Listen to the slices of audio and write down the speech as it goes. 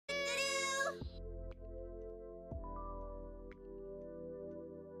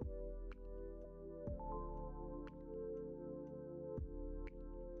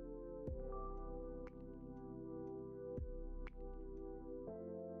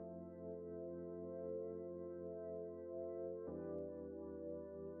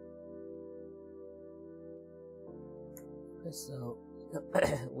So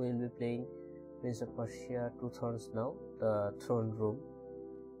we'll be playing Prince of Persia Two Thrones now, the throne room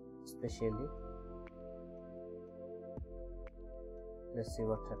especially. Let's see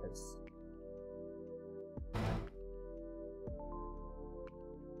what happens.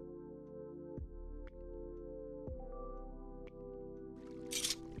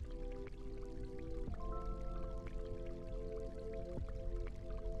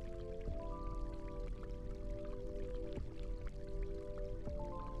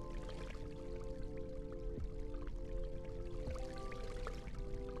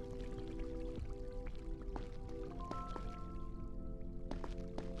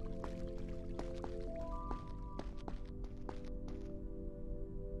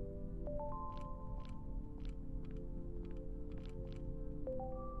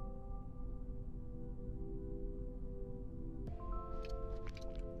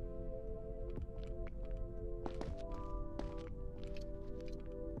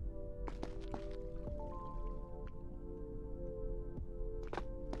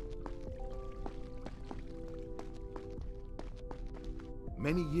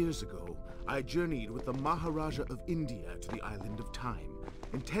 Many years ago, I journeyed with the Maharaja of India to the island of Time,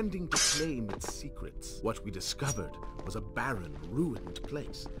 intending to claim its secrets. What we discovered was a barren, ruined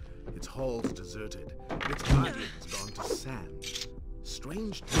place. Its halls deserted, and its gardens gone to sand.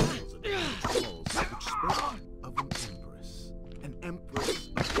 Strange tales adorned its walls, which spoke of an empress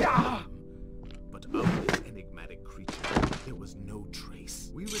of Time. But of this enigmatic creature, there was no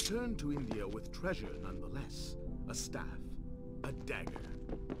trace. We returned to India with treasure nonetheless. A staff, a dagger,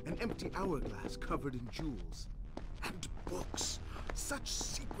 an empty hourglass covered in jewels, and books. Such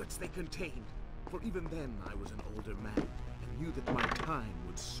secrets they contained. For even then I was an older man and knew that my time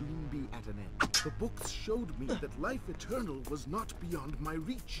would soon be at an end. The books showed me that life eternal was not beyond my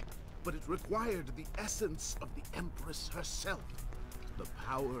reach, but it required the essence of the Empress herself, the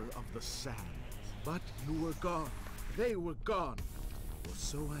power of the sands. But you were gone. They were gone. Or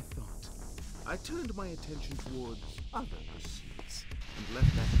so I thought. I turned my attention towards other pursuits and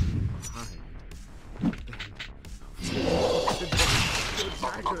left that dream behind. Then, the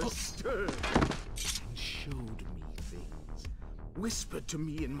dagger stirred and showed me things, whispered to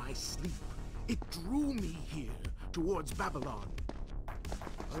me in my sleep. It drew me here, towards Babylon.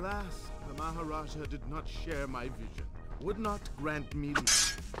 Alas, the Maharaja did not share my vision, would not grant me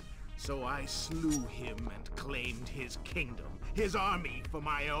leave. So I slew him and claimed his kingdom, his army for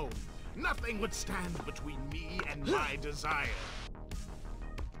my own. Nothing would stand between me and my desire.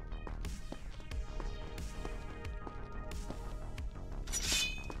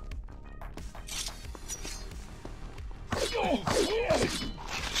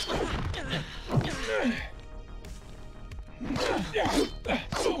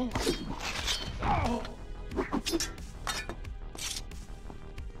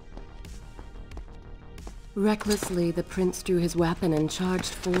 Recklessly, the prince drew his weapon and charged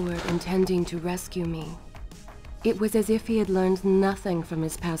forward, intending to rescue me. It was as if he had learned nothing from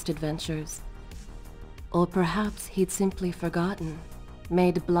his past adventures. Or perhaps he'd simply forgotten,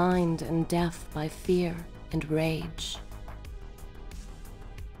 made blind and deaf by fear and rage.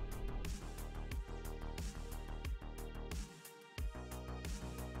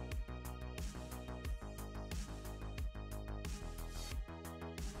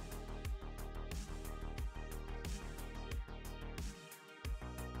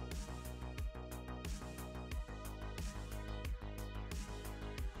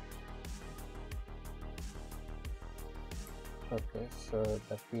 Okay, so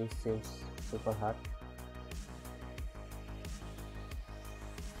the field seems super hard.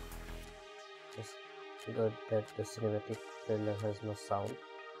 Just good that the cinematic trailer has no sound.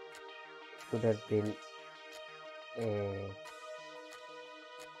 Could have been a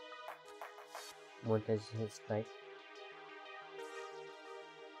montage like.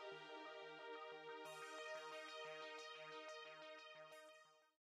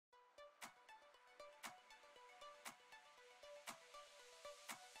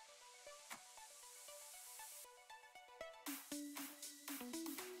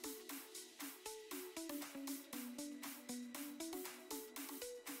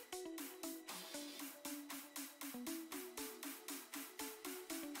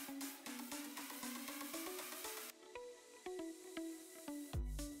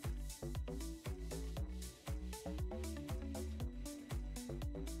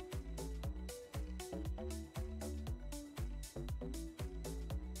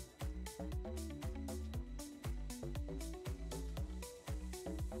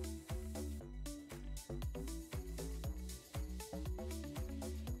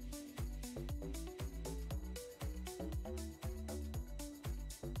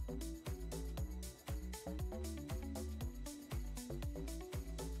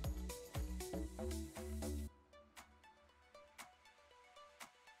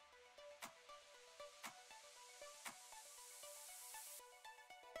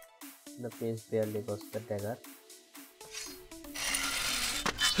 The prince barely got the dagger.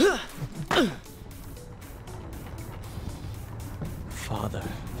 Father,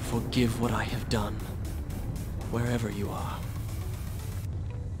 forgive what I have done, wherever you are.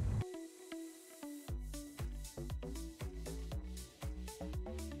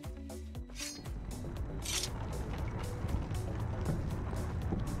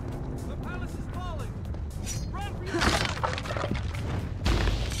 The palace is falling! Run for your life!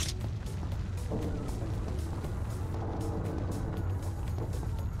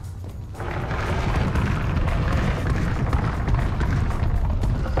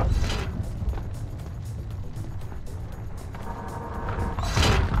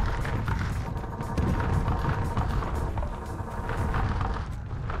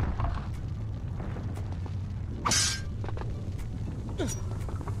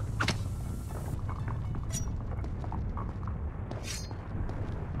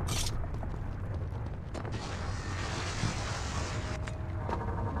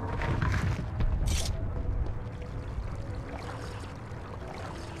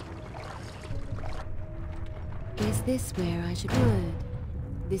 Is this where I should... Good.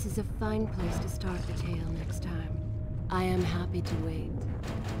 This is a fine place to start the tale next time. I am happy to wait.